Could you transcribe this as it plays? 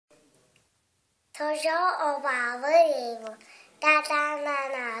Tolışə ovalıyım,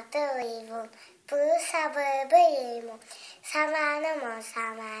 dadandan adıyım, bu sabırlıyım. Samanım o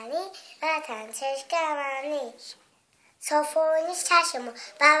samani, vatan çeşkemani. Sofoni şaşım,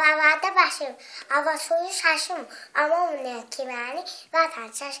 babavada başım, hava suyu şaşım, ama ne kimani,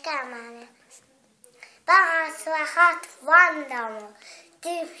 vatan çeşkemani. Bana sıvahat vandamı,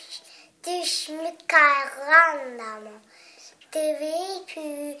 düşmük kaygandamı, divi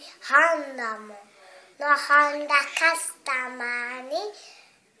pü handamı, nohanda kastamani,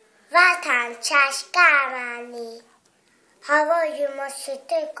 vatan çeşkemani. Hava yuma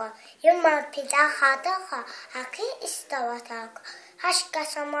sütüko, yuma pida hadaka, haki istavatako, haşka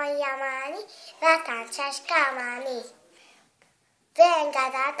saman yamani, vatan çeşkemani.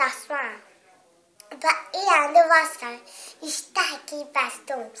 Vengada dasman. Ve iyandı vasar, işte ki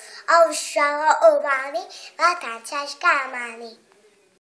bestum, avuşağı obani, vatan çeşkemani.